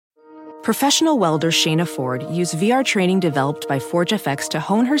Professional welder Shayna Ford used VR training developed by ForgeFX to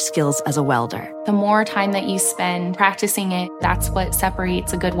hone her skills as a welder. The more time that you spend practicing it, that's what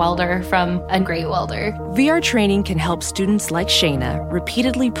separates a good welder from a great welder. VR training can help students like Shayna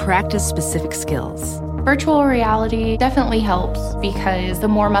repeatedly practice specific skills. Virtual reality definitely helps because the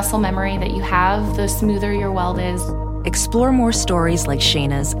more muscle memory that you have, the smoother your weld is. Explore more stories like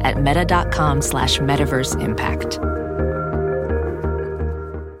Shayna's at meta.com/metaverseimpact.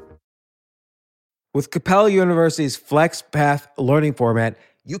 With Capella University's FlexPath learning format,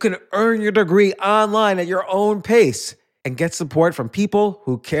 you can earn your degree online at your own pace and get support from people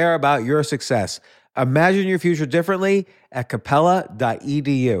who care about your success. Imagine your future differently at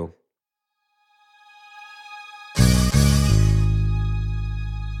capella.edu.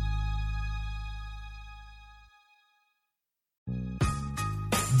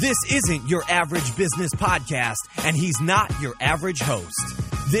 This isn't your average business podcast, and he's not your average host.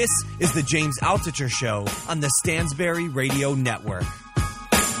 This is the James Altucher Show on the Stansberry Radio Network.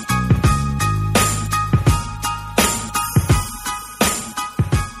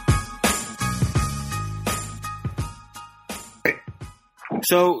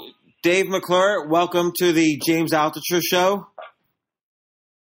 So, Dave McClure, welcome to the James Altucher Show.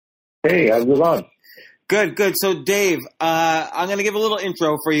 Hey, how's it going? Good. So, Dave, I'm going to give a little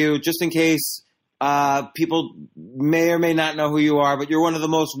intro for you just in case people may or may not know who you are, but you're one of the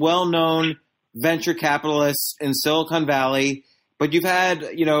most well-known venture capitalists in Silicon Valley. But you've had,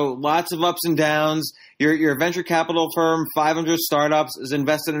 lots of ups and downs. Your venture capital firm, 500 Startups, is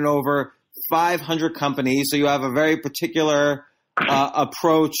invested in over 500 companies. So you have a very particular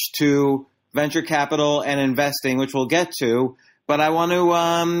approach to venture capital and investing, which we'll get to. But I want to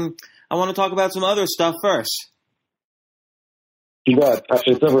talk about some other stuff first. You got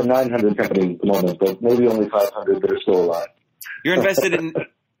actually it's over 900 companies at the moment, but maybe only 500 that are still alive. You're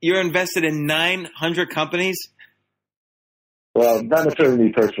invested in 900 companies? Well, not necessarily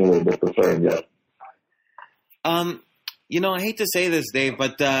me personally, but the firm, yes. I hate to say this, Dave,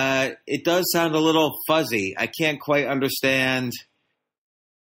 but it does sound a little fuzzy. I can't quite understand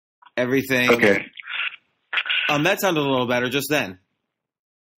everything. Okay. That sounded a little better just then.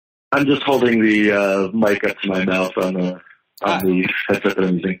 I'm just holding the mic up to my mouth on the headset that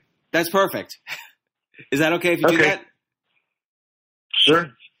I'm using. That's perfect. Is that okay if you do that?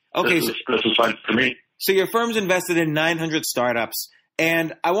 Sure. Okay. This is fine for me. So your firm's invested in 900 startups,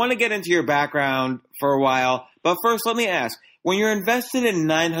 and I want to get into your background for a while. But first, let me ask, when you're invested in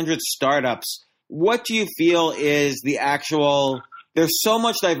 900 startups, what do you feel is the actual – there's so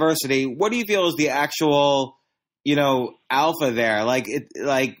much diversity. What do you feel is the actual, alpha there?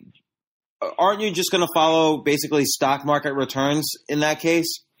 Aren't you just going to follow basically stock market returns in that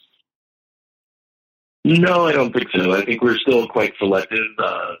case? No, I don't think so. I think we're still quite selective.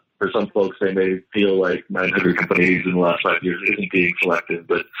 For some folks, they may feel like 900 companies in the last 5 years isn't being selective.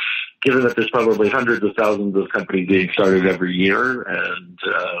 But given that there's probably hundreds of thousands of companies being started every year, and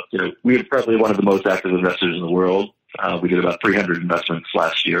we are probably one of the most active investors in the world. We did about 300 investments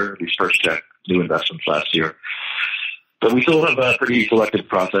last year. We first checked new investments last year. But we still have a pretty selective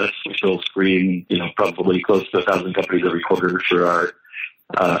process. We still screen, probably close to 1,000 companies every quarter for our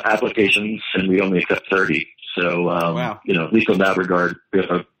applications, and we only accept 30. So, wow. At least in that regard, we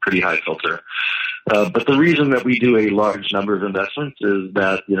have a pretty high filter. But the reason that we do a large number of investments is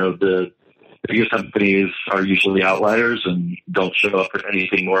that, the biggest companies are usually outliers and don't show up for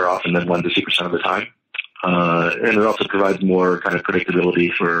anything more often than 1% to 2% of the time. And it also provides more kind of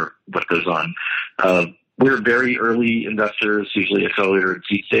predictability for what goes on. We're very early investors, usually accelerator and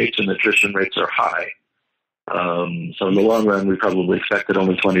seed stage, and attrition rates are high. So in the long run, we probably expect that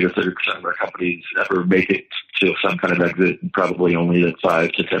only 20 to 30% of our companies ever make it to some kind of exit, and probably only that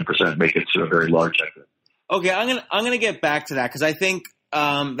 5 to 10% make it to a very large exit. Okay, I'm gonna get back to that because I think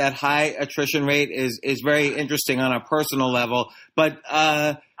that high attrition rate is very interesting on a personal level. But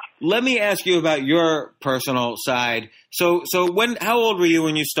let me ask you about your personal side. So how old were you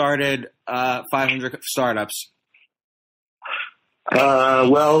when you started 500 Startups?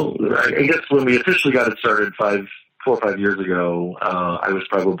 Well, I guess when we officially got it started 4 or 5 years ago, I was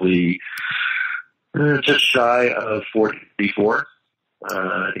probably just shy of 44.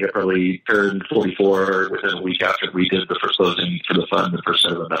 I think I probably turned 44 within a week after we did the first closing for the fund, the first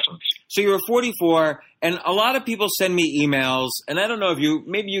set of investments. So you were 44, and a lot of people send me emails, and I don't know if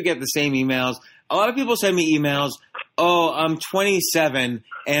maybe you get the same emails. A lot of people send me emails, oh, I'm 27,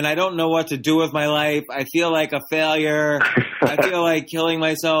 and I don't know what to do with my life. I feel like a failure. I feel like killing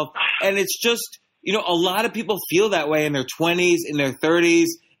myself. And it's just, a lot of people feel that way in their 20s, in their 30s,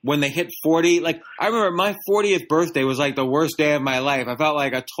 when they hit 40. Like, I remember my 40th birthday was like the worst day of my life. I felt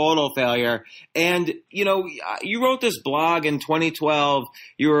like a total failure. And, you know, you wrote this blog in 2012.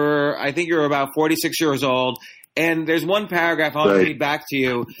 I think you were about 46 years old. And there's one paragraph I'll read back to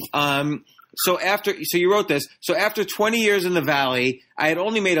you. So you wrote this. So after 20 years in the Valley, I had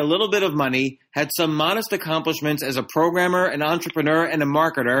only made a little bit of money, had some modest accomplishments as a programmer, an entrepreneur, and a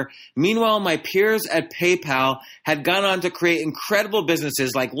marketer. Meanwhile, my peers at PayPal had gone on to create incredible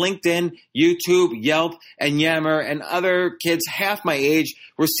businesses like LinkedIn, YouTube, Yelp, and Yammer, and other kids half my age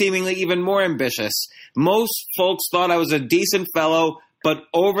were seemingly even more ambitious. Most folks thought I was a decent fellow, but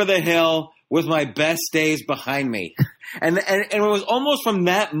over the hill with my best days behind me. And it was almost from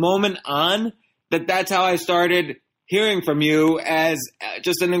that moment on that's how I started hearing from you as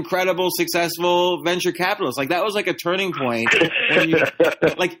just an incredible, successful venture capitalist. Like, that was like a turning point when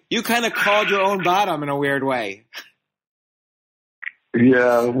you kind of called your own bottom in a weird way.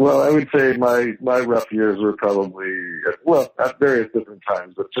 Yeah, well, I would say my rough years were probably, at various different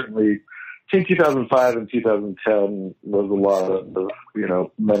times, but certainly between 2005 and 2010 was a lot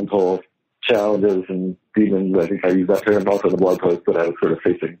of, mental challenges and demons. I think I used that term also in the blog post that I was sort of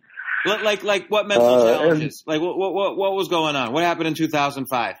facing. Like what mental challenges? Like what was going on? What happened in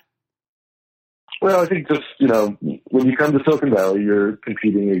 2005? Well, I think just, when you come to Silicon Valley, you're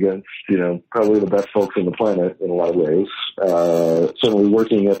competing against, probably the best folks on the planet in a lot of ways. Certainly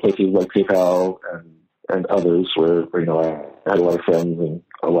working at places like PayPal and others where, I had a lot of friends and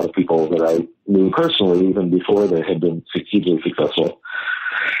a lot of people that I knew personally even before they had been hugely successful.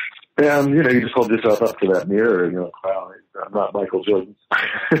 And, you just hold yourself up to that mirror and you're like, wow, I'm not Michael Jordan.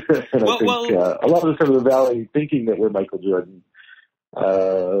 And I think a lot of us come to the Valley thinking that we're Michael Jordan.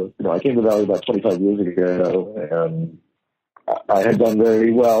 I came to the Valley about 25 years ago, and I had done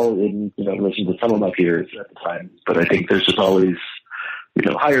very well in, relation to some of my peers at the time. But I think there's just always,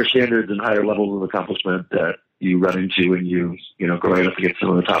 higher standards and higher levels of accomplishment that you run into when you, go right up against some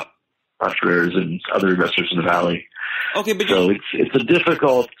of the top entrepreneurs and other investors in the Valley. Okay, but so it's a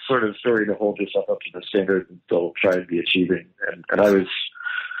difficult sort of story to hold yourself up to the standard and still try and be achieving. And I was,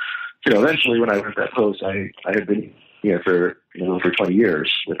 eventually when I was at that post, I had been for 20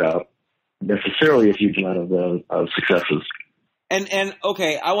 years without necessarily a huge amount of successes. And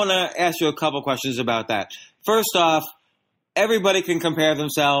okay, I want to ask you a couple questions about that. First off, everybody can compare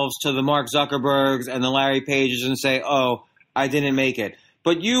themselves to the Mark Zuckerbergs and the Larry Pages and say, "Oh, I didn't make it."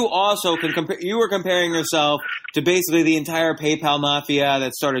 But you also can compare. You were comparing yourself to basically the entire PayPal mafia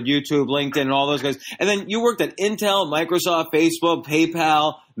that started YouTube, LinkedIn, and all those guys. And then you worked at Intel, Microsoft, Facebook,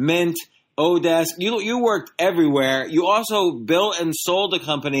 PayPal, Mint, Odesk. You worked everywhere. You also built and sold a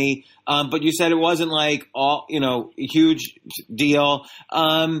company, but you said it wasn't like a huge deal.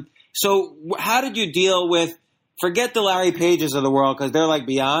 So how did you deal with? Forget the Larry Pages of the world because they're like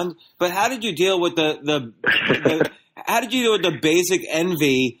beyond. But how did you deal with how did you deal with the basic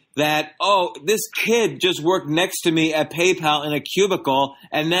envy that, oh, this kid just worked next to me at PayPal in a cubicle,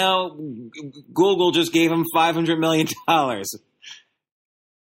 and now Google just gave him $500 million?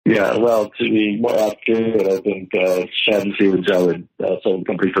 Yeah, well, to be more accurate, I think Chad and Steve and Joe would sold the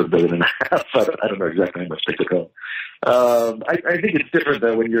company for $1.5 billion. I don't know exactly how much they took home. I think it's different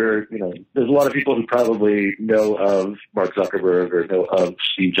though when you're, there's a lot of people who probably know of Mark Zuckerberg or know of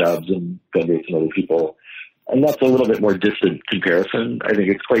Steve Jobs and Bill Gates and other people. And that's a little bit more distant comparison. I think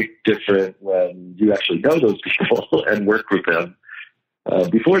it's quite different when you actually know those people and work with them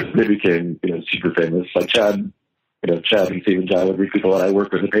before they became, super famous. Like Chad and Steve and John would be people that I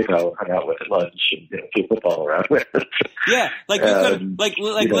worked with at PayPal and hung out with at lunch and play football around with. Yeah, like you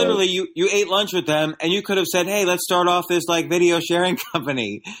could, literally, you ate lunch with them and you could have said, "Hey, let's start off this video sharing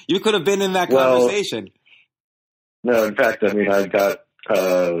company." You could have been in that conversation. No, in fact, I've got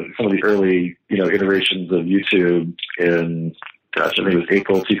some of the early, iterations of YouTube in, I think it was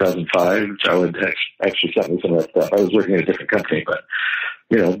April 2005. Joe had actually sent me some of that stuff. I was working at a different company, but,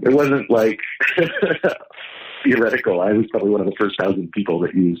 it wasn't like theoretical. I was probably one of the first 1,000 people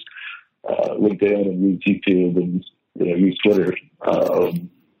that used LinkedIn and used YouTube and, used Twitter. So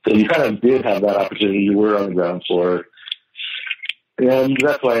you kind of did have that opportunity. You were on the ground floor. And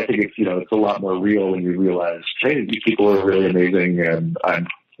that's why I think it's, it's a lot more real when you realize, hey, these people are really amazing and I'm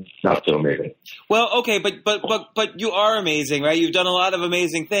not so amazing. Well, okay, but you are amazing, right? You've done a lot of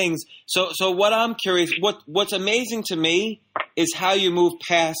amazing things. So what I'm curious, what's amazing to me is how you move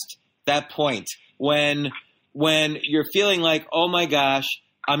past that point when you're feeling like, oh my gosh,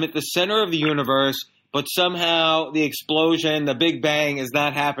 I'm at the center of the universe, but somehow the explosion, the Big Bang is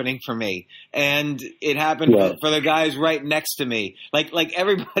not happening for me. And it happened for the guys right next to me. Like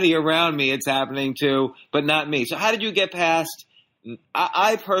everybody around me it's happening to, but not me. So how did you get past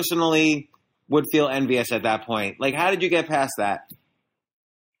I personally would feel envious at that point. Like, how did you get past that?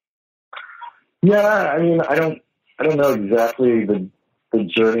 Yeah, I mean, I don't know exactly the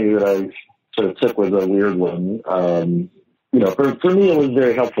journey that I sort of took was a weird one. For me, it was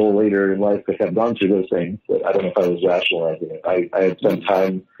very helpful later in life to have gone through those things, but I don't know if I was rationalizing it. I had spent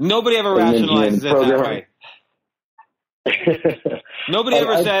time. Nobody ever rationalizes it that way. Nobody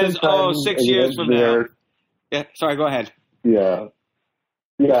ever says, 6 years from now. Yeah, sorry, go ahead. Yeah.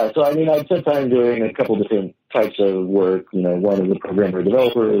 Yeah, so I mean, I spent time doing a couple different types of work. One as a programmer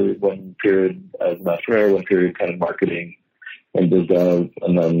developer, one period as McClure, one period kind of marketing and biz dev,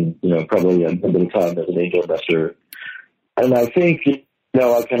 and then, probably a bit of time as an angel investor. And I think,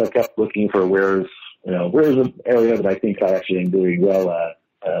 I kind of kept looking for where's an area that I think I actually am doing well at.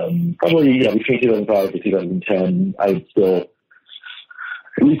 Probably, between 2005 to 2010, I still,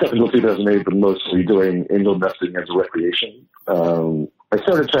 at least up until 2008, but mostly doing angel investing as a recreation. I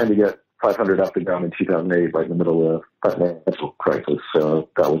started trying to get 500 up and down in 2008, right in the middle of financial crisis. So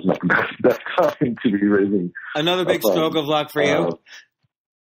that was not the best time to be raising. Another big stroke of luck for you.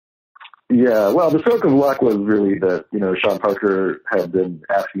 Yeah, well, the stroke of luck was really that, Sean Parker had been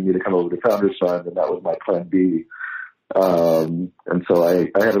asking me to come over to Founders Fund, and that was my plan B. And so I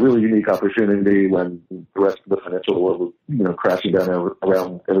had a really unique opportunity when the rest of the financial world was, crashing down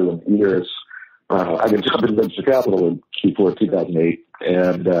around everyone's ears. I got jumped in venture capital in Q4 2008.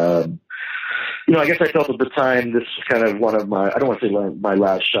 And, I guess I felt at the time this was kind of one of I don't want to say my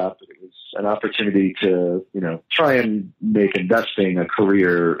last shot, but it was an opportunity to, try and make investing a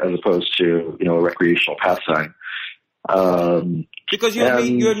career as opposed to, a recreational pastime. Because you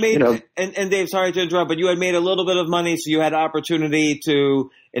had made, and Dave, sorry to interrupt, but you had made a little bit of money, so you had opportunity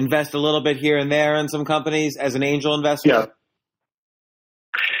to invest a little bit here and there in some companies as an angel investor. Yeah.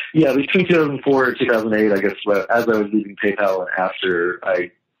 Yeah, between 2004 and 2008, I guess, as I was leaving PayPal and after,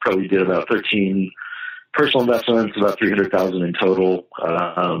 I probably did about 13 personal investments, about 300,000 in total.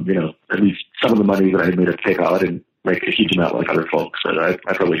 At least some of the money that I had made at PayPal, I didn't make a huge amount like other folks, but I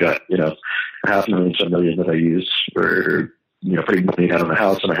probably got, $500,000 to $1 million that I used for, putting money down on the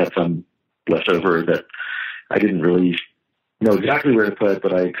house, and I had some left over that I didn't really know exactly where to put,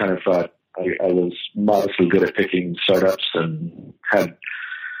 but I kind of thought I was modestly good at picking startups and had,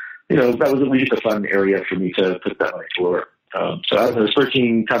 that was at least a fun area for me to put that money to work. So I was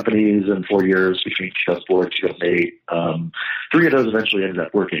 13 companies in 4 years between 2004 and 2008. 3 of those eventually ended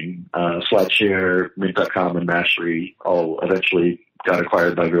up working. SlideShare, Mint.com, and Mastery all eventually got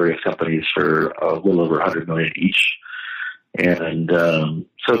acquired by various companies for a little over $100 million each. And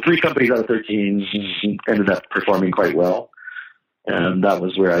so 3 companies out of 13 ended up performing quite well. And that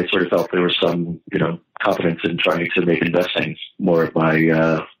was where I sort of felt there was some, confidence in trying to make investing more of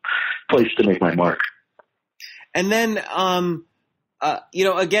my place to make my mark. And then,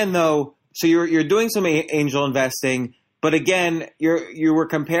 again, though, so you're doing some angel investing, but again, you were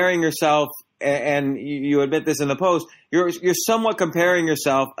comparing yourself, and you admit this in the post. You're somewhat comparing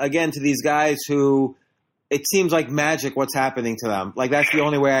yourself again to these guys who it seems like magic what's happening to them. Like that's the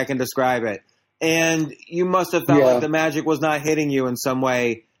only way I can describe it. And you must have felt like the magic was not hitting you in some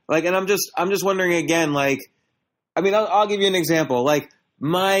way. Like, and I'm just wondering again. Like, I mean, I'll give you an example. Like,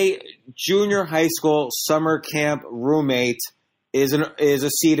 my junior high school summer camp roommate is a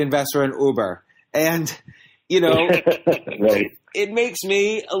seed investor in Uber. And, right. It makes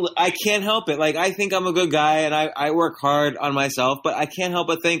me, I can't help it. Like, I think I'm a good guy and I work hard on myself, but I can't help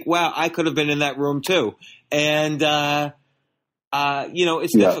but think, wow, I could have been in that room too. And,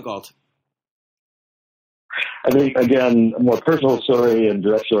 it's difficult. I think, again, a more personal story and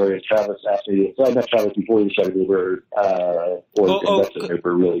direct story is Travis asked me. So I met Travis before he started Uber, invested in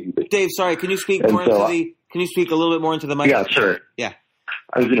Uber, really. Dave, sorry, can you speak can you speak a little bit more into the mic? Yeah, sure. Yeah.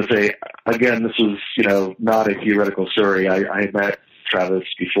 I was going to say, again, this was, not a theoretical story. I met Travis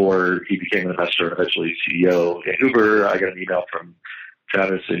before he became an investor and eventually CEO at Uber. I got an email from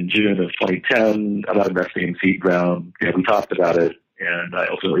Travis in June of 2010 about investing in seed round. We talked about it. And I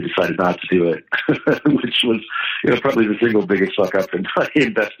ultimately decided not to do it, which was, probably the single biggest fuck up in my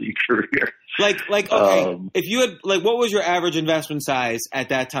investing career. Like, okay, if you had, what was your average investment size at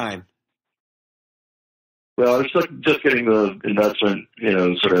that time? Well, I was just getting the investment,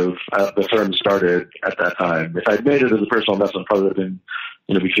 the firm started at that time. If I'd made it as a personal investment, probably would have been,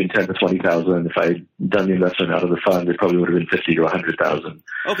 between 10 to 20,000. If I'd done the investment out of the fund, it probably would have been 50 to 100,000.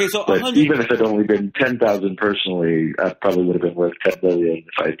 Okay, so but even if it only been 10,000 personally, that probably would have been worth 10 million.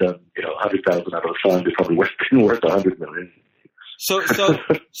 If I'd done, 100,000 out of the fund, it probably would have been worth 100 million. So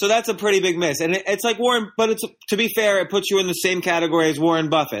that's a pretty big miss, and it's like Warren. But to be fair, it puts you in the same category as Warren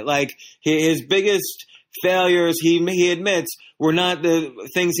Buffett. Like his biggest failures he admits were not the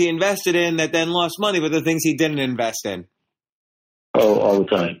things he invested in that then lost money, but the things he didn't invest in. Oh, all the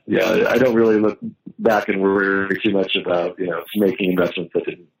time. Yeah, I don't really look back and worry too much about, making investments that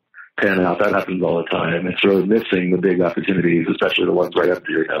didn't pan out. That happens all the time. It's really missing the big opportunities, especially the ones right up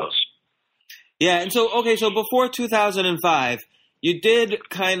to your nose. Yeah, and so before 2005, you did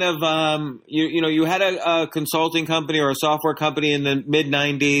kind of you had a consulting company or a software company in the mid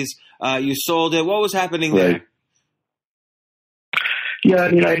 90s. You sold it. What was happening there? Right. Yeah,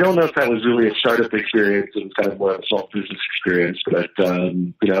 I don't know if that was really a startup experience. It was kind of more of a small business experience. But,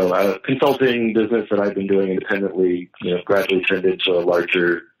 a consulting business that I've been doing independently, gradually turned into a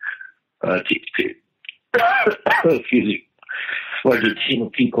larger larger team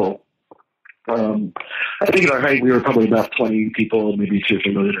of people. I think at our height, we were probably about 20 people, maybe 2 or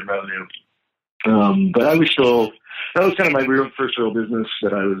 3 million in revenue. But that was kind of my first real business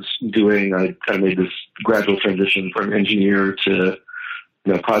that I was doing. I kind of made this gradual transition from engineer to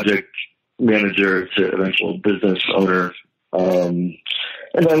project manager to eventual business owner. And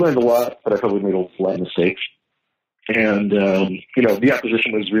I learned a lot, but I probably made a lot of mistakes. And, the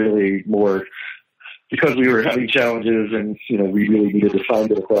acquisition was really more because we were having challenges and, we really needed to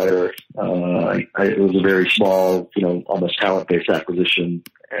find an acquirer. It was a very small, almost talent-based acquisition.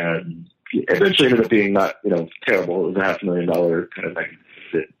 And eventually ended up being not, terrible. It was a $500,000 kind of thing.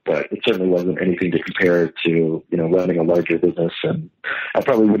 But it certainly wasn't anything to compare to, running a larger business. And I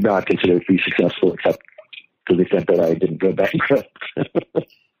probably would not consider it to be successful, except to the extent that I didn't go bankrupt.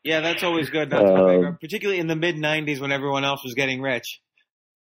 Yeah, that's always good, not to go bankrupt, particularly in the mid-90s when everyone else was getting rich.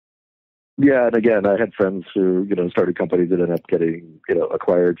 Yeah, and again, I had friends who, started companies that ended up getting,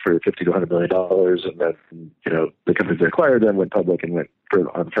 acquired for $50 to $100 million, and then, the companies that acquired them went public and went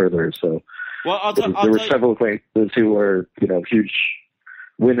on further. So there were several acquaintances who were, huge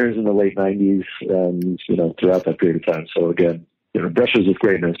winners in the late 90s, throughout that period of time. So again, brushes with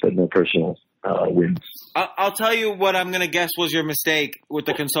greatness, but no personal wins. I'll tell you what I'm going to guess was your mistake with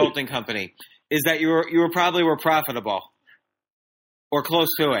the consulting company is that you were probably profitable or close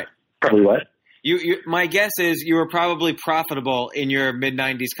to it. Probably what? My guess is you were probably profitable in your mid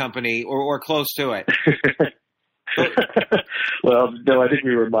 90s company or close to it. Well, no, I think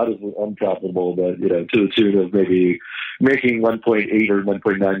we were modestly unprofitable, but, to the tune of maybe making 1.8 or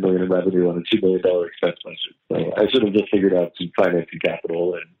 1.9 million in revenue on a $2 million expense budget. So I should have just figured out some financing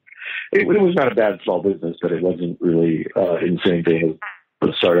capital, and it was not a bad small business, but it wasn't really insane thing for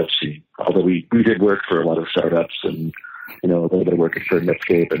the startup scene. Although we did work for a lot of startups and, a little bit of working for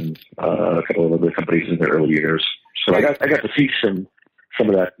Netscape and a couple of other companies in the early years. So I got to see some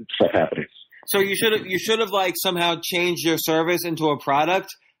of that stuff happening. So you should have like somehow changed your service into a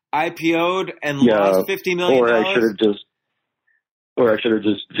product, IPO'd and lost $50 million. Or I should have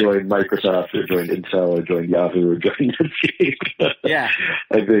just joined Microsoft or joined Intel or joined Yahoo or joined Netscape. Yeah.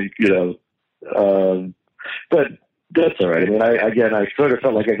 I think, but that's all right. I mean, I sort of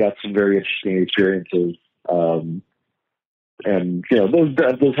felt like I got some very interesting experiences. And,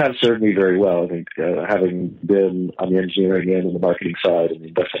 those have served me very well. I think having been on the engineering end and the marketing side and the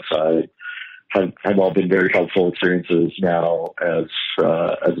investment side have all been very helpful experiences now as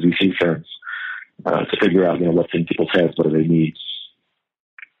VC firms to figure out, what's in people's heads, what do they need.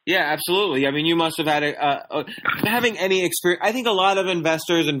 Yeah, absolutely. I mean, you must have had having any experience. I think a lot of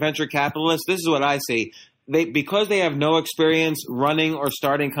investors and venture capitalists, this is what I see. Because they have no experience running or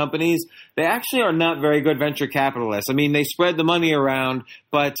starting companies, they actually are not very good venture capitalists. I mean, they spread the money around,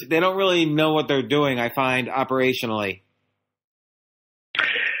 but they don't really know what they're doing, I find, operationally.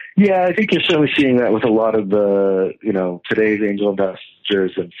 Yeah, I think you're certainly seeing that with a lot of the, today's angel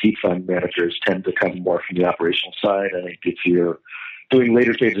investors and seed fund managers tend to come more from the operational side. I think if you're doing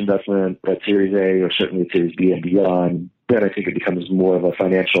later stage investment at Series A or certainly Series B and beyond, then I think it becomes more of a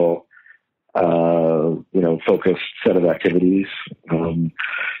financial focused set of activities.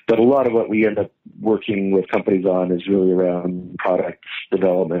 But a lot of what we end up working with companies on is really around product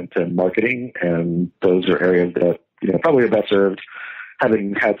development and marketing. And those are areas that, probably are best served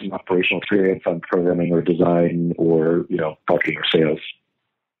having had some operational experience on programming or design or, marketing or sales.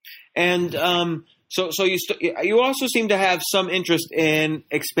 And, so you also seem to have some interest in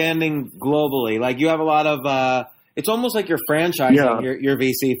expanding globally. Like you have a lot of, it's almost like you're franchising your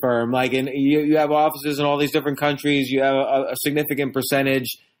VC firm. Like, you have offices in all these different countries. You have a significant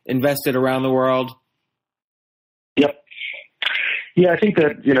percentage invested around the world. Yep. Yeah, I think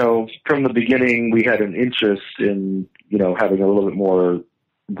that, from the beginning, we had an interest in, having a little bit more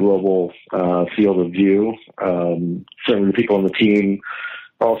global field of view. Certainly the people on the team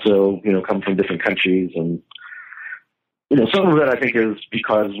also, come from different countries. And some of it I think is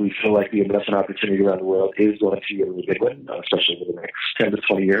because we feel like the investment opportunity around the world is going to be a really big one, especially over the next 10 to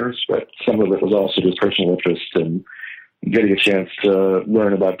 20 years. But some of it was also just personal interest in getting a chance to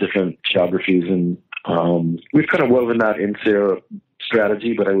learn about different geographies. And we've kind of woven that into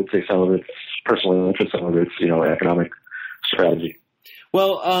strategy, but I would say some of it's personal interest, some of it's, economic strategy.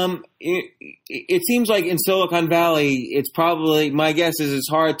 Well, it seems like in Silicon Valley, it's probably, my guess is it's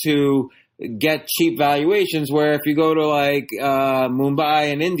hard to get cheap valuations, where if you go to like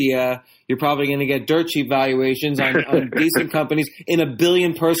Mumbai in India, you're probably going to get dirt cheap valuations on decent companies in a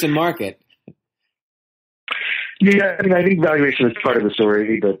billion-person market. Yeah, I think valuation is part of the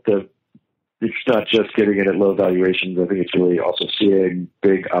story, but it's not just getting in at low valuations. I think it's really also seeing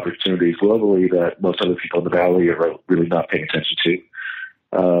big opportunities globally that most other people in the Valley are really not paying attention to.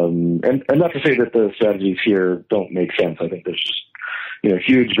 And not to say that the strategies here don't make sense. I think there's just,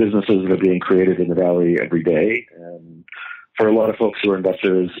 huge businesses that are being created in the Valley every day. And for a lot of folks who are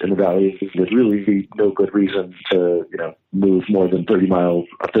investors in the Valley, there's really no good reason to, move more than a 30-mile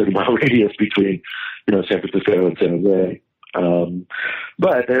radius between, San Francisco and San Jose.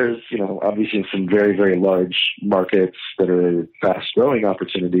 But there's, obviously some very, very large markets that are fast-growing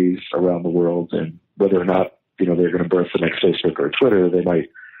opportunities around the world. And whether or not, they're going to birth the next Facebook or Twitter, they might,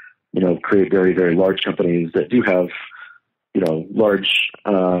 create very, very large companies that do have, large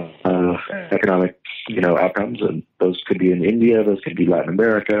economic, outcomes. And those could be in India, those could be Latin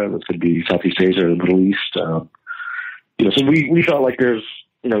America, those could be Southeast Asia or the Middle East. So we felt like there's,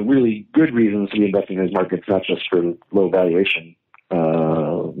 really good reasons to be investing in those markets, not just for low valuation,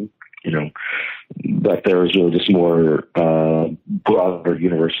 but there's really just more broader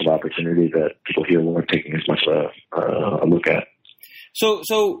universe of opportunity that people here weren't taking as much of a look at.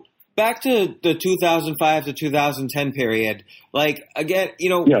 So back to the 2005 to 2010 period, like, again,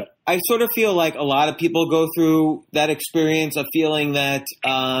 I sort of feel like a lot of people go through that experience of feeling that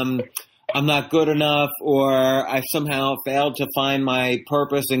I'm not good enough, or I've somehow failed to find my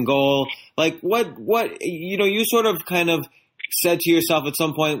purpose and goal. Like what, you sort of kind of said to yourself at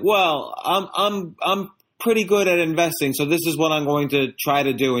some point, well, I'm pretty good at investing, so this is what I'm going to try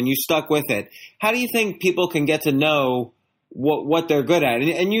to do. And you stuck with it. How do you think people can get to know what they're good at?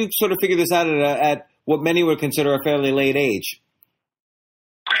 And you sort of figured this out at what many would consider a fairly late age.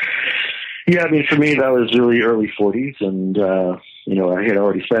 Yeah, for me, that was really early 40s. And, I had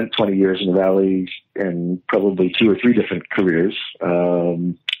already spent 20 years in the Valley and probably 2 or 3 different careers.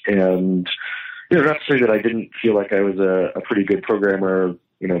 And, not to say that I didn't feel like I was a pretty good programmer,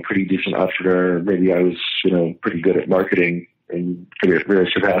 pretty decent entrepreneur. Maybe I was, pretty good at marketing in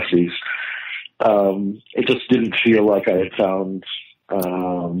various capacities. It just didn't feel like I had found,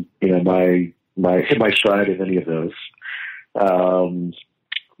 hit my stride in any of those.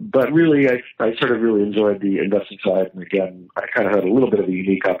 But really, I sort of really enjoyed the investing side. And again, I kind of had a little bit of a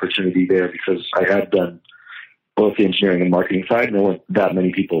unique opportunity there because I had done both the engineering and marketing side, and there weren't that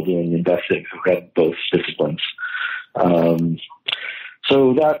many people doing investing who had both disciplines.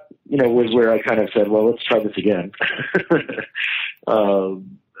 So that, was where I kind of said, well, let's try this again.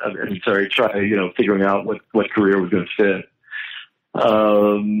 Try, figuring out what career was going to fit.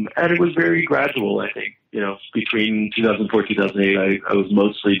 And it was very gradual, I think. Between 2004 2008, I was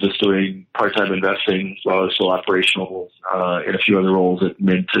mostly just doing part-time investing while I was still operational in a few other roles at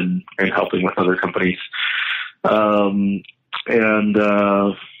Mint and helping with other companies. I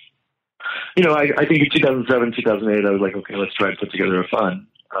think in 2007, 2008, I was like, okay, let's try and put together a fund.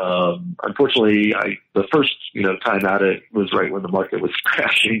 Unfortunately, the first, time at it was right when the market was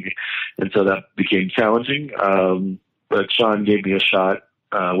crashing. And so that became challenging. But Sean gave me a shot,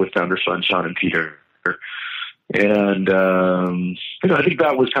 with Founders Fund, Sean and Peter. And, I think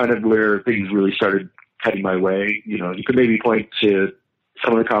that was kind of where things really started heading my way. You could maybe point to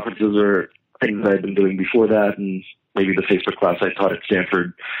some of the conferences or things that I'd been doing before that, and maybe the Facebook class I taught at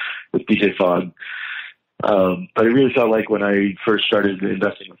Stanford with DJ Fogg. But it really felt like when I first started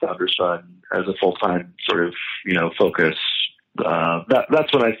investing in Founders Fund as a full-time sort of, focus,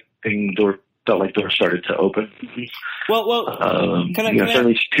 that's when I think felt like doors started to open. Well,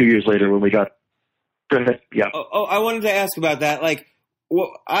 certainly 2 years later when we got. Go ahead. Yeah. Oh, I wanted to ask about that. Like,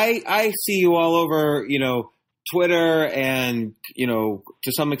 I see you all over, Twitter and, to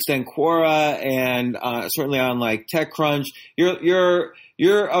some extent Quora, and certainly on like TechCrunch. You're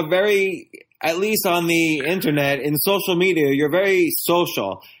a very, at least on the internet, in social media, you're very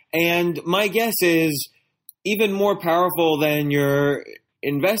social. And my guess is even more powerful than your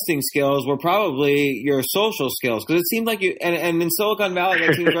investing skills were probably your social skills, because it seemed like you, and in Silicon Valley,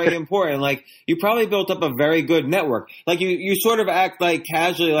 that seems very important. Like, you probably built up a very good network. Like, you sort of act like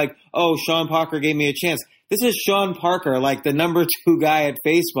casually, like, oh, Sean Parker gave me a chance. This is Sean Parker, like the number 2 guy at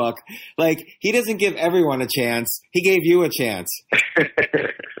Facebook. Like, he doesn't give everyone a chance. He gave you a chance.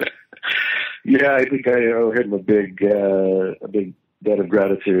 Yeah, I think I owe him a big debt of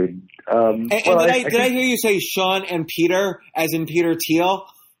gratitude. Did I hear you say Sean and Peter, as in Peter Thiel?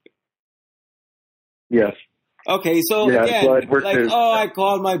 Yes. Okay, so yeah, again, so I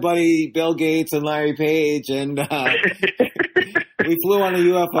called my buddy Bill Gates and Larry Page, and we flew on a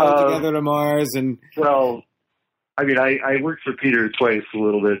UFO together to Mars. And well, I mean, I worked for Peter twice, a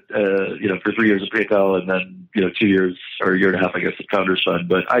little bit, for 3 years at PayPal, and then 2 years or a year and a half, I guess, at Founders Fund.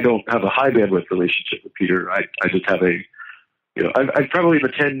 But I don't have a high bandwidth relationship with Peter. I just have I've probably in the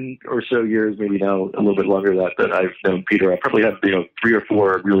 10 or so years, maybe now a little bit longer that I've known Peter, I probably had 3 or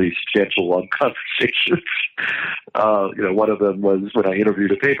 4 really substantial long conversations. One of them was when I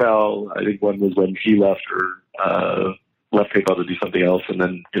interviewed at PayPal. I think one was when he left left PayPal to do something else, and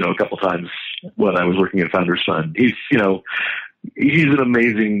then a couple times when I was working at Founders Fund. He's an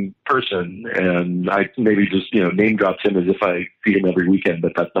amazing person, and I maybe just name dropped him as if I see him every weekend,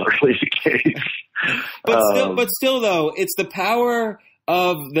 but that's not really the case. But still, though, it's the power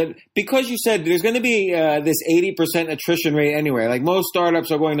of because you said there's going to be this 80% attrition rate anyway. Like, most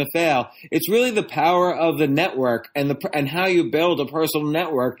startups are going to fail. It's really the power of the network and how you build a personal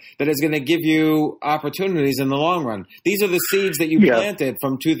network that is going to give you opportunities in the long run. These are the seeds that you planted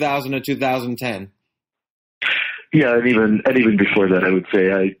from 2000 to 2010. Yeah, and even before that, I would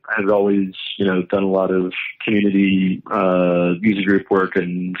say I had always, done a lot of community user group work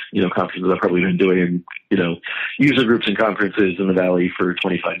and, conferences. I've probably been doing, user groups and conferences in the Valley for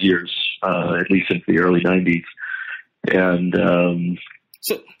 25 years, at least since the early 90s. And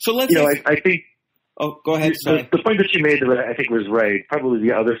so let's I think. Oh, go ahead. Sorry. The point that you made that I think was right. Probably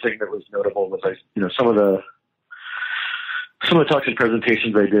the other thing that was notable was some of the talks and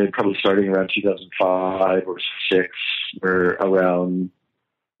presentations I did, probably starting around 2005 or 6, were around,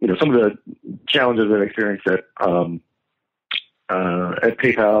 some of the challenges that I experienced at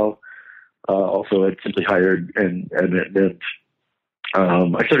PayPal, also at Simply Hired, and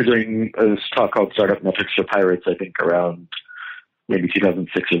I started doing this talk called Startup Metrics for Pirates, I think around maybe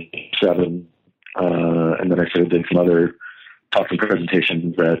 2006 or 2007, and then I started doing some other talks and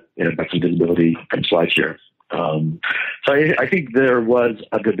presentations that got some visibility from SlideShare. So I think there was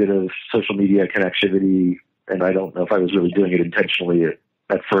a good bit of social media connectivity, and I don't know if I was really doing it intentionally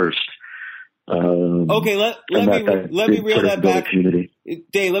at first. Okay, let me reel that back.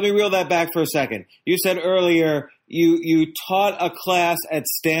 Dave, let me reel that back for a second. You said earlier you taught a class at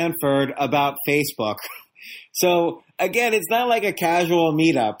Stanford about Facebook. So again, it's not like a casual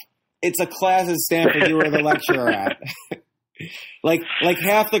meetup. It's a class at Stanford you were the lecturer at. Like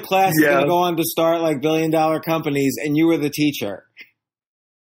half the class is going to go on to start like billion-dollar companies, and you were the teacher.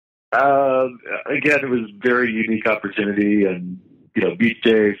 Again, it was a very unique opportunity, and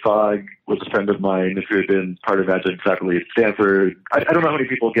BJ Fogg was a friend of mine who had been part of adjunct faculty at Stanford. I don't know how many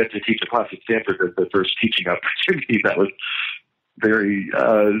people get to teach a class at Stanford as their first teaching opportunity. That was very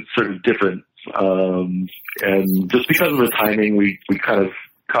sort of different, and just because of the timing, we kind of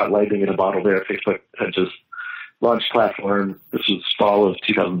caught lightning in a bottle there. Facebook had just launched platform. This was fall of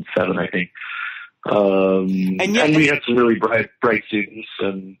 2007, I think. And we had some really bright students,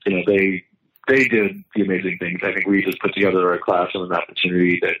 and they did the amazing things. I think we just put together a class and an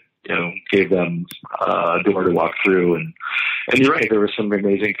opportunity that gave them a door to walk through. And you're right, there were some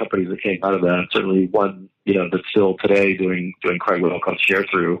amazing companies that came out of that. Certainly one that's still today doing quite well called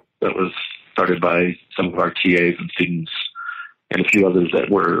ShareThrough, that was started by some of our TAs and students, and a few others that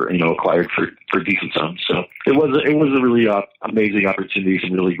were, acquired for decent sums. So it was a really amazing opportunity.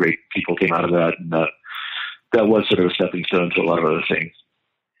 Some really great people came out of that, and that was sort of a stepping stone to a lot of other things.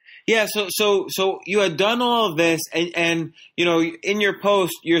 Yeah. So you had done all of this, and in your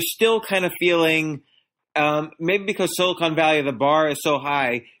post, you're still kind of feeling, maybe because Silicon Valley, the bar is so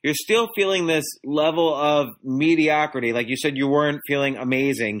high, you're still feeling this level of mediocrity. Like you said, you weren't feeling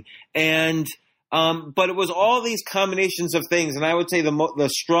amazing, but it was all these combinations of things, and I would say the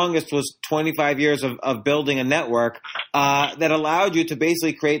strongest was 25 years of building a network that allowed you to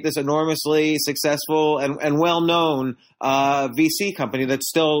basically create this enormously successful and well-known VC company that's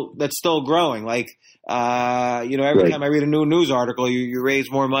still growing. Like every time I read a new news article, you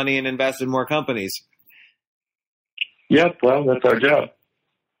raise more money and invest in more companies. Yep, well, that's our job.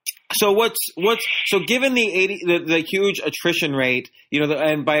 So so given the huge attrition rate,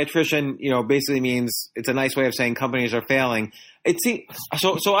 and by attrition, basically means, it's a nice way of saying companies are failing.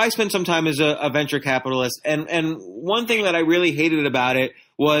 So I spent some time as a venture capitalist, and one thing that I really hated about it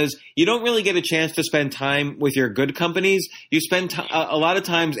was you don't really get a chance to spend time with your good companies. You spend a lot of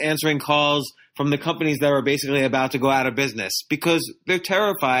times answering calls from the companies that are basically about to go out of business because they're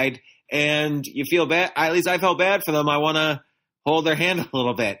terrified and you feel bad. At least I felt bad for them. I want to hold their hand a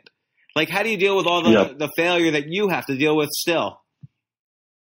little bit. Like, how do you deal with all the failure that you have to deal with still?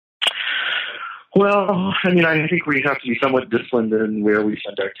 Well, I mean, I think we have to be somewhat disciplined in where we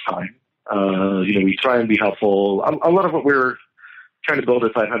spend our time. We try and be helpful. A lot of what we're trying to build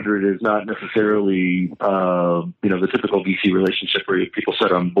at 500 is not necessarily, the typical VC relationship where people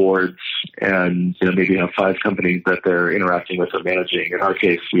sit on boards and, maybe have 5 companies that they're interacting with or managing. In our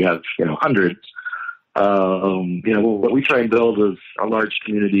case, we have, hundreds. What we try and build is a large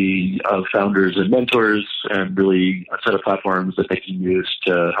community of founders and mentors and really a set of platforms that they can use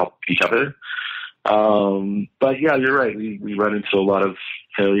to help each other. But yeah, you're right. We run into a lot of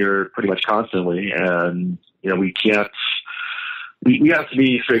failure pretty much constantly, and, we can't, we have to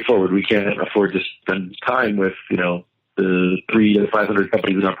be straightforward. We can't afford to spend time with, the 300 to 500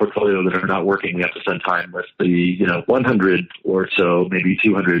 companies in our portfolio that are not working. We have to spend time with the, 100 or so, maybe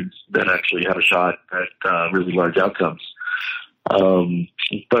 200 that actually have a shot at really large outcomes.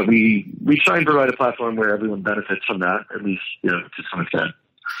 But we try and provide a platform where everyone benefits from that, at least, to some extent.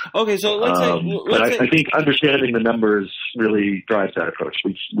 Okay, so let's say, I think understanding the numbers really drives that approach.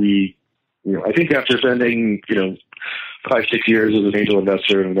 I think after spending, 5-6 years as an angel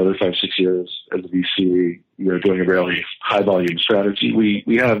investor and another 5-6 years as a VC, doing a really high volume strategy,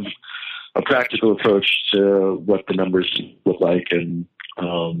 we have a practical approach to what the numbers look like. And,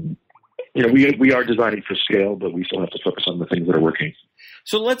 we are designing for scale, but we still have to focus on the things that are working.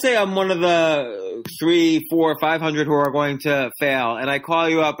 So let's say I'm one of the 300, 400, 500 who are going to fail, and I call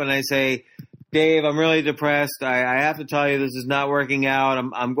you up and I say, Dave, I'm really depressed. I have to tell you this is not working out.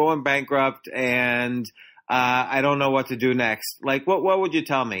 I'm going bankrupt, and I don't know what to do next. Like, what would you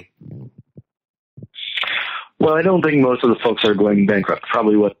tell me? Well, I don't think most of the folks are going bankrupt.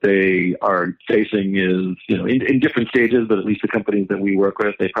 Probably what they are facing is, in different stages, but at least the companies that we work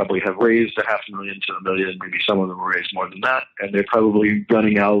with, they probably have raised $500,000 to $1 million. Maybe some of them will raise more than that. And they're probably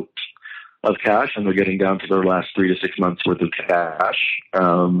running out of cash, and they're getting down to their last 3 to 6 months worth of cash.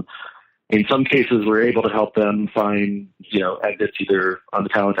 In some cases, we're able to help them find, exits either on the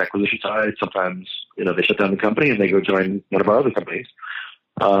talent acquisition side. Sometimes, they shut down the company and they go join one of our other companies.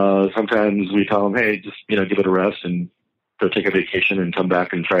 Sometimes we tell them, hey, just, give it a rest and go take a vacation and come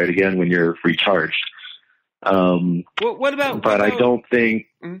back and try it again when you're recharged. I don't think.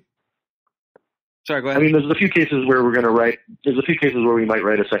 Mm-hmm. Sorry, go ahead. I mean, there's a few cases where we might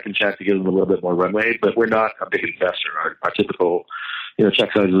write a second check to give them a little bit more runway, but we're not a big investor. Our typical,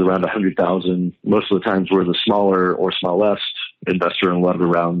 check size is around 100,000. Most of the times we're the smaller or smallest investor in a lot of the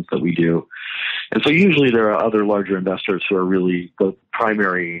rounds that we do. And so usually there are other larger investors who are really the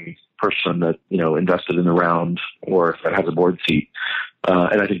primary person that, invested in the round or that has a board seat.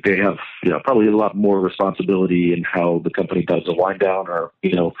 And I think they have, probably a lot more responsibility in how the company does a wind down or,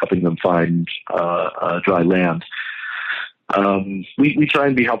 helping them find dry land. We try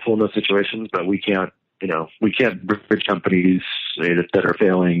and be helpful in those situations, but we can't bridge companies that are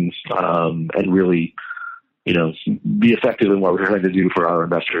failing and really, be effective in what we're trying to do for our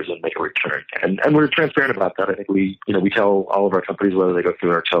investors and make a return. And we're transparent about that. I think we tell all of our companies, whether they go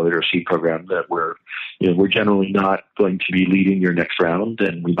through our accelerator or seed program, that we're generally not going to be leading your next round,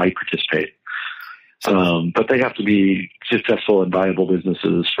 and we might participate. But they have to be successful and viable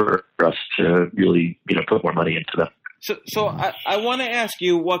businesses for us to really, put more money into them. So I want to ask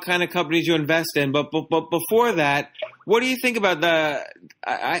you what kind of companies you invest in, but before that, what do you think about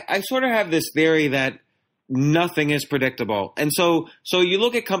I sort of have this theory that nothing is predictable. And so you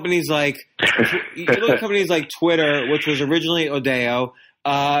look at companies like Twitter, which was originally Odeo.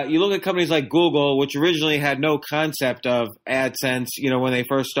 You look at companies like Google, which originally had no concept of AdSense, when they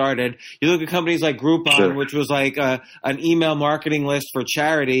first started. You look at companies like Groupon, sure, which was like an email marketing list for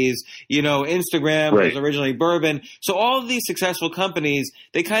charities. Instagram was originally Bourbon. So all of these successful companies,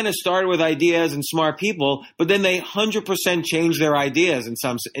 they kind of started with ideas and smart people, but then they 100% changed their ideas in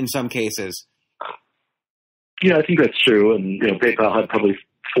some cases. Yeah, I think that's true. And PayPal had probably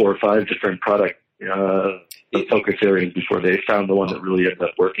 4 or 5 different product focus areas before they found the one that really ended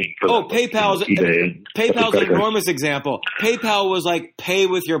up working for them. PayPal's an enormous example. PayPal was like pay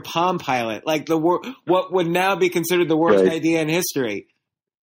with your Palm Pilot, like what would now be considered the worst idea in history.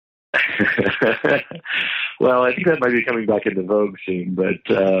 Well, I think that might be coming back into vogue soon, but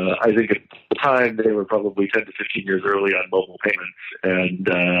I think at the time they were probably 10 to 15 years early on mobile payments, and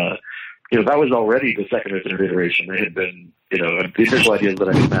that was already the second or third iteration. They had been, the initial ideas that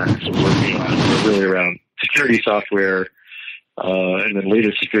I think Max was working on were really around security software, and then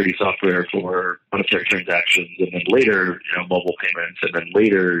later security software for monetary transactions, and then later, mobile payments, and then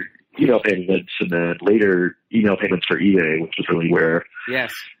later, email payments, and then later email payments for eBay, which was really where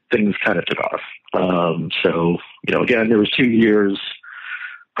things kind of took off. So, again, there was 2 years,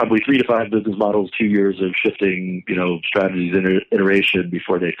 probably 3 to 5 business models, 2 years of shifting, strategies and iteration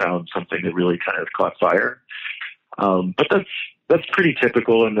before they found something that really kind of caught fire. But that's pretty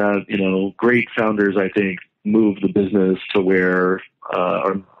typical in that, great founders, I think, move the business to where,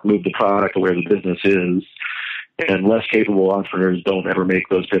 or move the product to where the business is. And less capable entrepreneurs don't ever make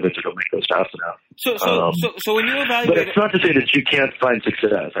those pivots or don't make those fast enough. So when you evaluate, but it's not to say that you can't find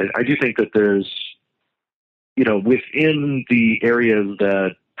success. I do think that there's, within the areas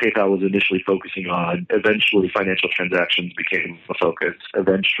that PayPal was initially focusing on, eventually financial transactions became a focus.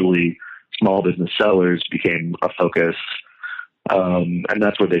 Eventually, small business sellers became a focus. And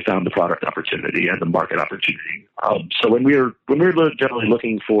that's where they found the product opportunity and the market opportunity. So when we're generally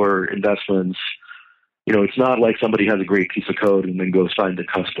looking for investments, it's not like somebody has a great piece of code and then goes find a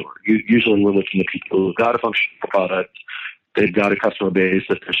customer. Usually we're looking at people who've got a functional product, they've got a customer base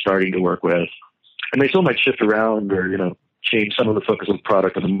that they're starting to work with, and they still might shift around or, change some of the focus of the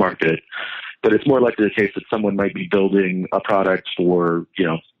product in the market. But it's more likely the case that someone might be building a product for,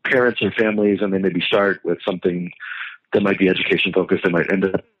 parents or families, and they maybe start with something that might be education focused. They might end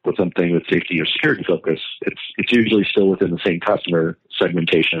up with something with safety or security focus. It's usually still within the same customer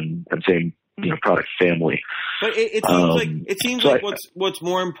segmentation and same product family. But it seems like what's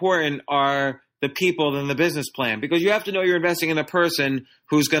more important are the people than the business plan, because you have to know you're investing in a person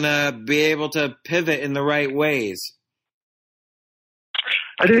who's going to be able to pivot in the right ways.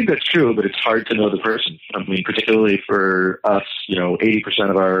 I think that's true, but it's hard to know the person. I mean, particularly for us, 80%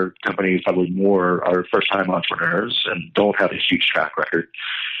 of our companies, probably more, are first-time entrepreneurs and don't have a huge track record.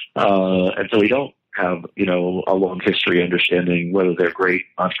 And so we don't have, a long history understanding whether they're great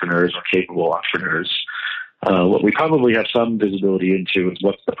entrepreneurs or capable entrepreneurs. What we probably have some visibility into is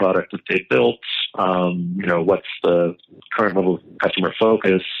what's the product that they built, what's the current level of customer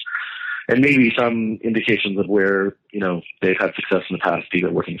focus, and maybe some indications of where, they've had success in the past, either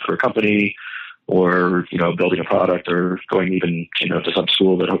working for a company or, building a product or going even, to some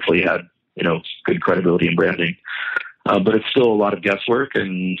school that hopefully had, good credibility and branding. But it's still a lot of guesswork,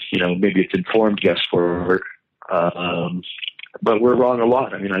 and, maybe it's informed guesswork. But we're wrong a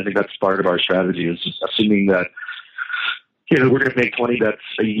lot. I mean, I think that's part of our strategy, is just assuming that, we're going to make 20 bets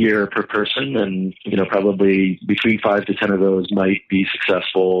a year per person, and, probably between 5 to 10 of those might be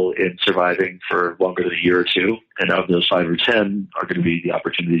successful in surviving for longer than a year or two. And of those 5 or 10 are going to be the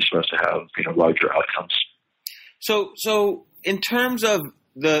opportunities for us to have, larger outcomes. So in terms of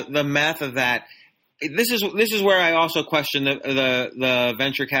the math of that, this is where I also question the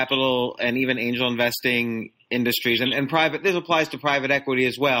venture capital and even angel investing industries and private. This applies to private equity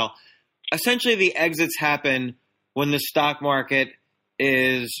as well. Essentially, the exits happen when the stock market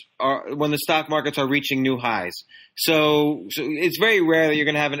when the stock markets are reaching new highs. So it's very rare that you're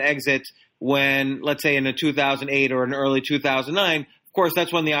going to have an exit when, let's say, in a 2008 or an early 2009. Of course,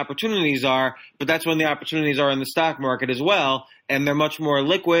 that's when the opportunities are, but that's when the opportunities are in the stock market as well, and they're much more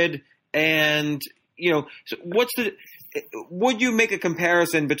liquid. And so would you make a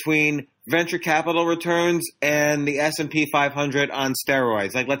comparison between venture capital returns and the S&P 500 on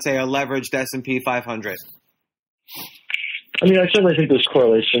steroids? Like, let's say a leveraged S&P 500. I mean, I certainly think there's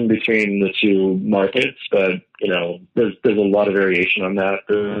correlation between the two markets, but, there's a lot of variation on that.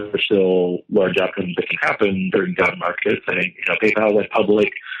 There are still large outcomes that can happen during down markets. I think, PayPal went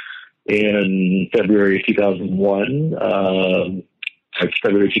public in February 2001,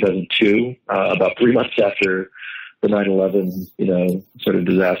 February 2002, about 3 months after the 9/11, sort of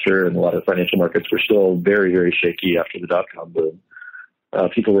disaster, and a lot of financial markets were still very, very shaky after the dot-com boom.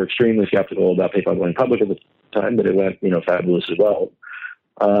 People were extremely skeptical about PayPal going public at the time, but it went, fabulously well.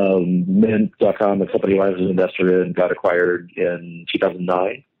 Mint.com, a company I was an investor in, got acquired in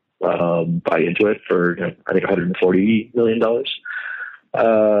 2009 by Intuit for, I think $140 million.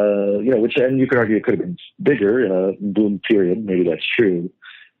 Which, and you could argue it could have been bigger in a boom period. Maybe that's true.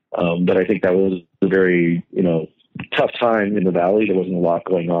 But I think that was a very, tough time in the Valley. There wasn't a lot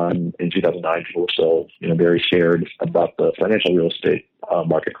going on in 2009. People were still, very scared about the financial real estate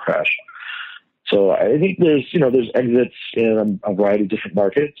market crash. So I think there's exits in a variety of different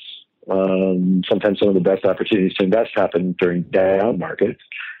markets. Sometimes some of the best opportunities to invest happen during down markets.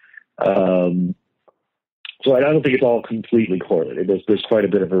 So I don't think it's all completely correlated. There's quite a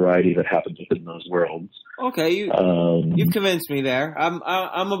bit of variety that happens within those worlds. Okay, you've convinced me there. I'm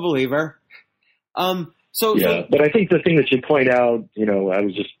a believer. So, but I think the thing that you point out, I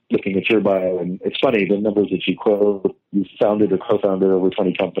was just looking at your bio, and it's funny, the numbers that you quote. You founded or co-founded over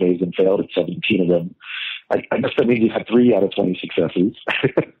 20 companies and failed at 17 of them. I guess that means you had 3 out of 20 successes.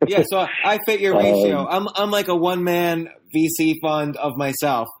 Yeah, so I fit your ratio. I'm like a one-man VC fund of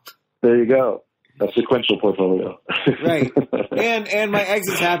myself. There you go. A sequential portfolio. Right. And my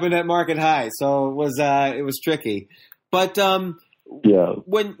exits happened at market high, so it was tricky. But yeah.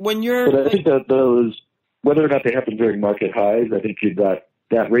 When you're, but I think that those, whether or not they happen during market highs, I think you've got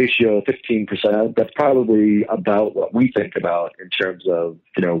that ratio of 15%. That's probably about what we think about in terms of,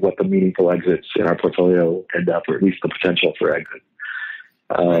 what the meaningful exits in our portfolio end up, or at least the potential for exit.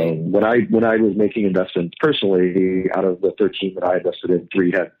 Right. When I was making investments personally, out of the 13 that I invested in,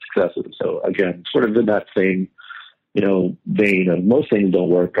 3 had successes. So again, sort of in that same, vein of most things don't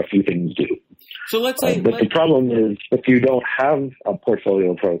work, a few things do. So let's say, but the problem is, if you don't have a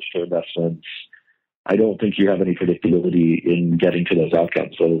portfolio approach to investments, I don't think you have any predictability in getting to those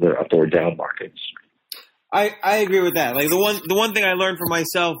outcomes, whether they're up or down markets. I agree with that. Like the one thing I learned for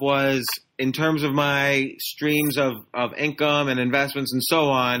myself was, in terms of my streams of income and investments and so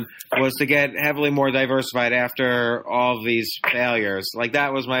on, was to get heavily more diversified after all of these failures. Like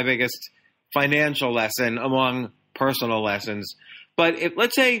that was my biggest financial lesson among personal lessons. But if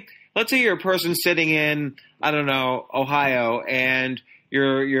let's say you're a person sitting in, I don't know, Ohio, and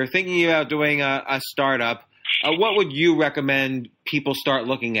you're thinking about doing a startup, what would you recommend people start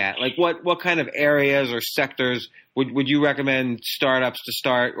looking at? Like what kind of areas or sectors would you recommend startups to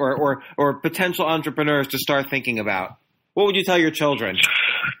start, or potential entrepreneurs to start thinking about? What would you tell your children?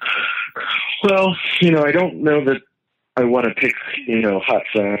 Well, I don't know that I want to pick, hot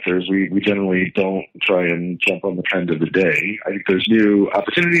sectors. We generally don't try and jump on the trend of the day. I think there's new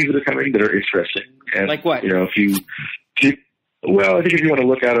opportunities that are coming that are interesting. And, like what? Well, I think if you want to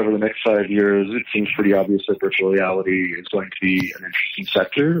look out over the next 5 years, it seems pretty obvious that virtual reality is going to be an interesting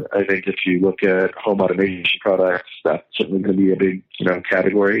sector. I think if you look at home automation products, that's certainly going to be a big,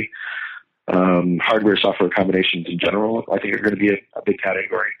 category. Hardware, software combinations in general, I think are going to be a big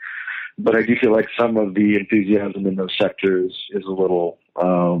category. But I do feel like some of the enthusiasm in those sectors is a little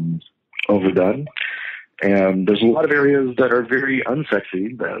overdone. And there's a lot of areas that are very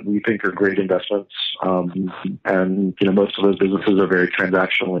unsexy that we think are great investments. And, most of those businesses are very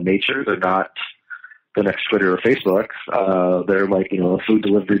transactional in nature. They're not the next Twitter or Facebook. They're like, a food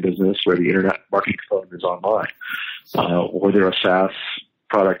delivery business where the internet marketing component is online. Or they're a SaaS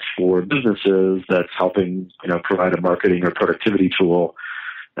product for businesses that's helping, provide a marketing or productivity tool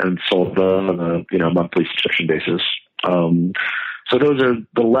and sold on a, monthly subscription basis. So those are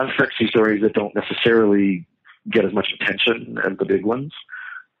the less sexy stories that don't necessarily get as much attention as the big ones.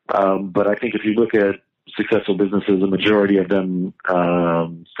 But I think if you look at successful businesses, the majority of them,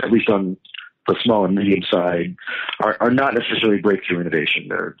 at least on the small and medium side, are not necessarily breakthrough innovation.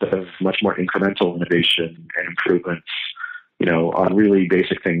 They're much more incremental innovation and improvements, on really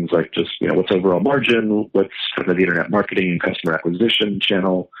basic things like just, what's overall margin, what's kind of the internet marketing and customer acquisition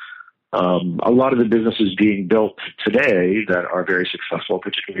channel. A lot of the businesses being built today that are very successful,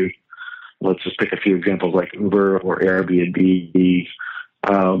 particularly, let's just pick a few examples like Uber or Airbnb.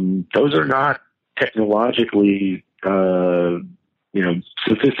 Those are not technologically,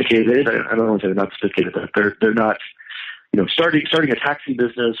 sophisticated. I don't want to say they're not sophisticated, but they're not, starting a taxi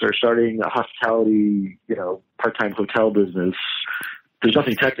business or starting a hospitality, part-time hotel business. There's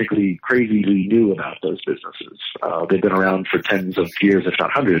nothing technically crazily new about those businesses. They've been around for tens of years, if not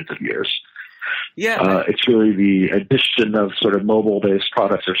hundreds of years. Yeah. It's really the addition of sort of mobile-based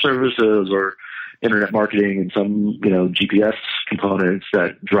products or services or internet marketing and some, GPS components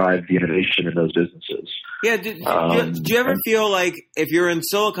that drive the innovation in those businesses. Yeah. Do you ever feel like if you're in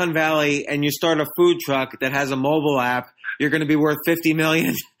Silicon Valley and you start a food truck that has a mobile app, you're going to be worth $50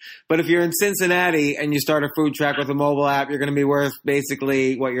 million. But if you're in Cincinnati and you start a food truck with a mobile app, you're going to be worth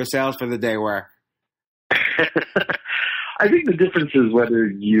basically what your sales for the day were. I think the difference is whether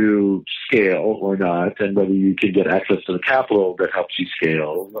you scale or not, and whether you can get access to the capital that helps you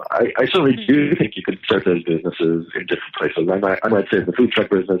scale. I certainly do think you could start those businesses in different places. I might say the food truck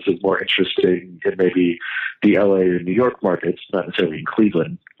business is more interesting in maybe the LA and New York markets, not necessarily in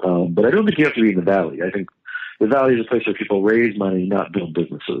Cleveland. But I don't think you have to be in the Valley. I think the Valley is a place where people raise money, not build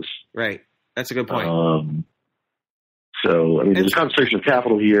businesses. Right. That's a good point. There's a concentration of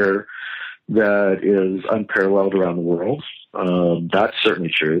capital here that is unparalleled around the world. That's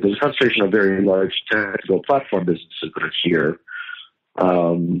certainly true. There's a concentration of very large technical platform businesses that are here.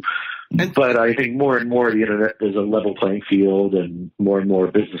 But I think more and more the internet is a level playing field, and more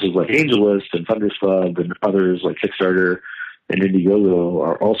businesses like AngelList and Funders Club and others like Kickstarter and Indiegogo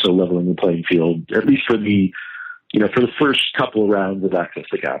are also leveling the playing field, at least for the first couple of rounds of access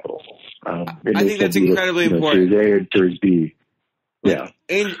to capital. I think that's incredibly important. Series A and Series B. Yeah.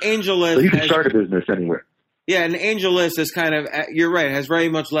 AngelList. So you can start a business anywhere. Yeah, and AngelList is kind of, you're right, has very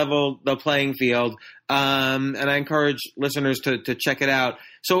much leveled the playing field. And I encourage listeners to check it out.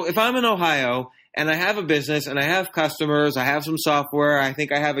 So if I'm in Ohio and I have a business and I have customers, I have some software, I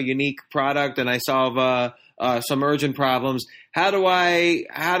think I have a unique product and I solve some urgent problems, how do I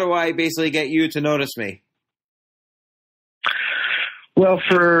basically get you to notice me? Well,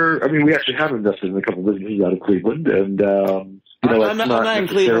 we actually have invested in a couple of businesses out of Cleveland, and I'm not in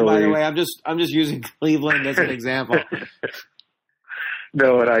Cleveland, by the way. I'm just using Cleveland as an example.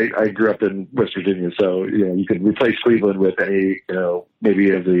 No, and I grew up in West Virginia, so you could replace Cleveland with any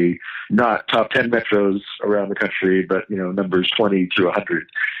maybe of the not top 10 metros around the country, but numbers 20 through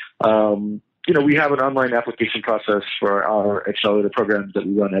 100. We have an online application process for our accelerator programs that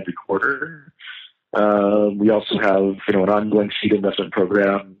we run every quarter. We also have, an ongoing seed investment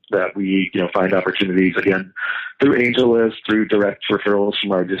program that we, find opportunities again through AngelList, through direct referrals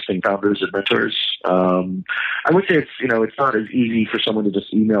from our existing founders and mentors. I would say it's not as easy for someone to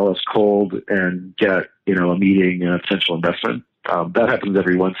just email us cold and get, a meeting and a potential investment. That happens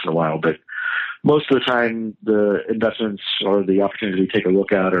every once in a while, but most of the time the investments or the opportunity to take a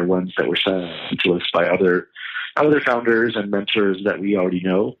look at are ones that were sent to us by other founders and mentors that we already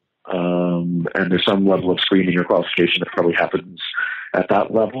know. And there's some level of screening or qualification that probably happens at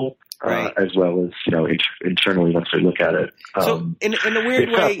that level, right. As well as internally once they look at it. So in a weird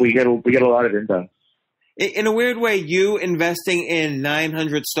way, we get a lot of inbound. In a weird way, you investing in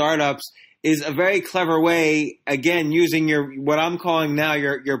 900 startups is a very clever way, again, using what I'm calling now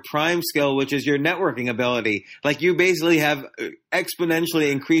your prime skill, which is your networking ability. Like you basically have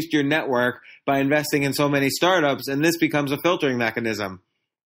exponentially increased your network by investing in so many startups, and this becomes a filtering mechanism.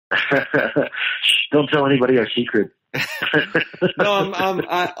 Don't tell anybody our secret.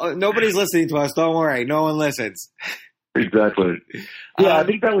 No, nobody's listening to us. Don't worry. No one listens. Exactly. Yeah, I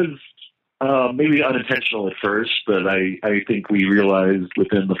think that was maybe unintentional at first, but I think we realized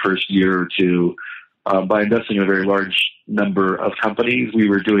within the first year or two, by investing in a very large number of companies, we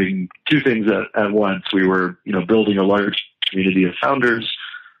were doing two things at once. We were, building a large community of founders,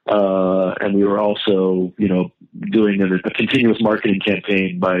 and we were also, doing a continuous marketing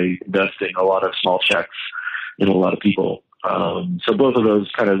campaign by investing a lot of small checks in a lot of people. So both of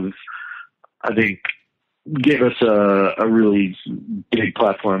those kind of, I think, gave us a really big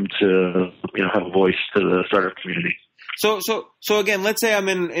platform to, have a voice to the startup community. So again, let's say I'm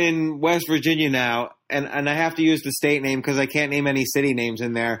in West Virginia now, and I have to use the state name because I can't name any city names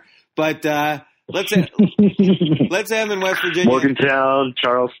in there. But let's say I'm in West Virginia, Morgantown,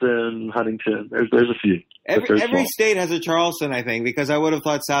 Charleston, Huntington. There's a few. Every state has a Charleston, I think, because I would have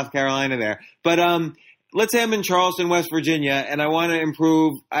thought South Carolina there. But let's say I'm in Charleston, West Virginia, and I want to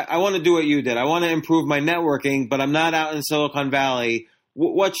improve. I want to do what you did. I want to improve my networking, but I'm not out in Silicon Valley.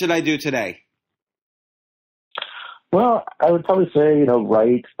 What should I do today? Well, I would probably say,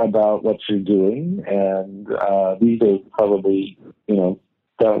 write about what you're doing. And these days, probably,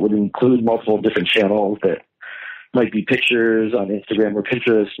 that would include multiple different channels that might be pictures on Instagram or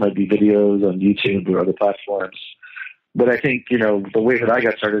Pinterest, might be videos on YouTube or other platforms. But I think, the way that I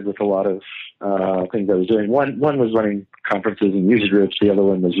got started with a lot of things I was doing, one was running conferences and user groups. The other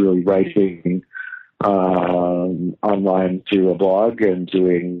one was really writing online through a blog and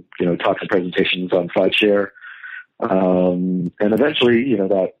doing, talks and presentations on SlideShare. And eventually,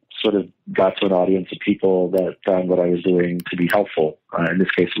 that sort of got to an audience of people that found what I was doing to be helpful. In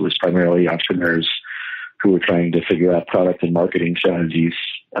this case, it was primarily entrepreneurs who were trying to figure out product and marketing strategies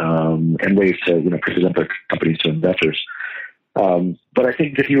and ways to, present their companies to investors. But I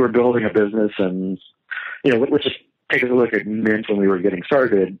think if you were building a business and, let's just take a look at Mint when we were getting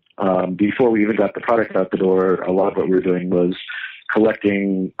started. Before we even got the product out the door, a lot of what we were doing was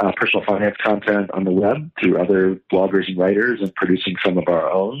collecting personal finance content on the web through other bloggers and writers and producing some of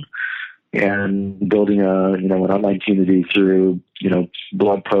our own and building an online community through,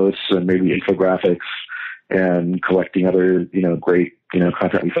 blog posts and maybe infographics and collecting other, great,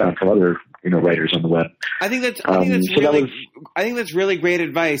 content we found from other, writers on the web. I think that's really great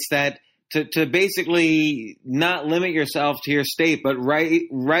advice that to basically not limit yourself to your state, but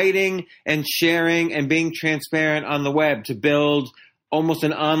writing and sharing and being transparent on the web to build almost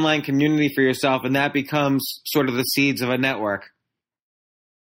an online community for yourself. And that becomes sort of the seeds of a network.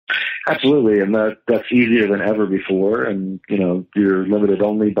 Absolutely. And that's easier than ever before. And, you're limited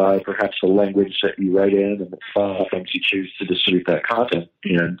only by perhaps the language that you write in and the platforms you choose to distribute that content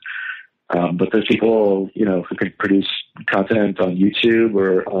in. But there's people, who can produce content on YouTube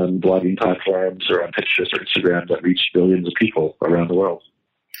or on blogging platforms or on Pinterest or Instagram that reach billions of people around the world.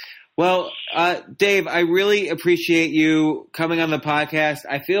 Well, Dave, I really appreciate you coming on the podcast.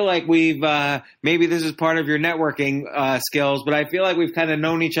 I feel like we've maybe this is part of your networking skills, but I feel like we've kind of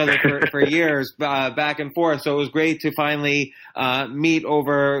known each other for years back and forth. So it was great to finally meet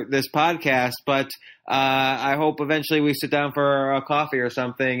over this podcast. But I hope eventually we sit down for a coffee or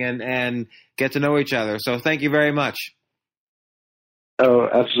something and get to know each other. So thank you very much. Oh,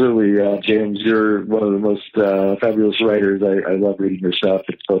 absolutely, James. You're one of the most fabulous writers. I love reading your stuff.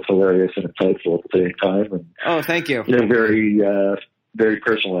 It's both hilarious and insightful at the same time. And, oh, thank you. Very, very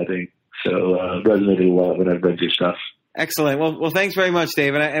personal, I think. So resonated a lot when I've read your stuff. Excellent. Well, thanks very much,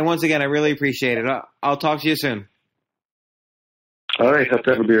 Dave. And once again, I really appreciate it. I'll talk to you soon. All right. Hope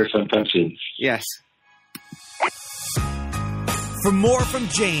to have a beer sometime soon. Yes. For more from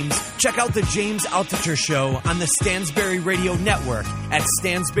James, check out the James Altucher Show on the Stansberry Radio Network at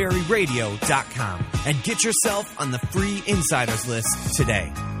stansberryradio.com and get yourself on the free insiders list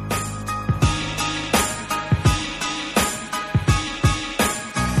today.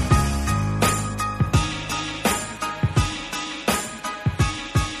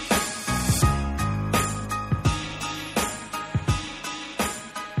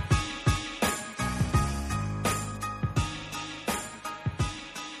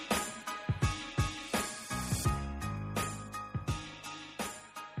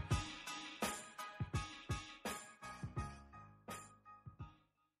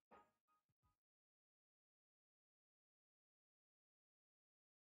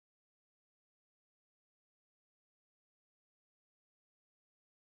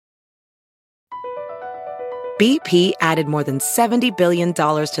 BP added more than $70 billion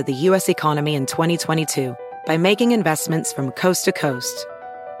to the U.S. economy in 2022 by making investments from coast to coast.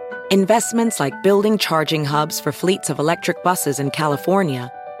 Investments like building charging hubs for fleets of electric buses in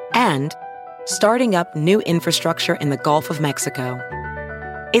California and starting up new infrastructure in the Gulf of Mexico.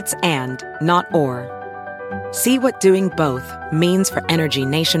 It's and, not or. See what doing both means for energy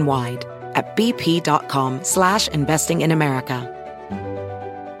nationwide at bp.com/investing in America.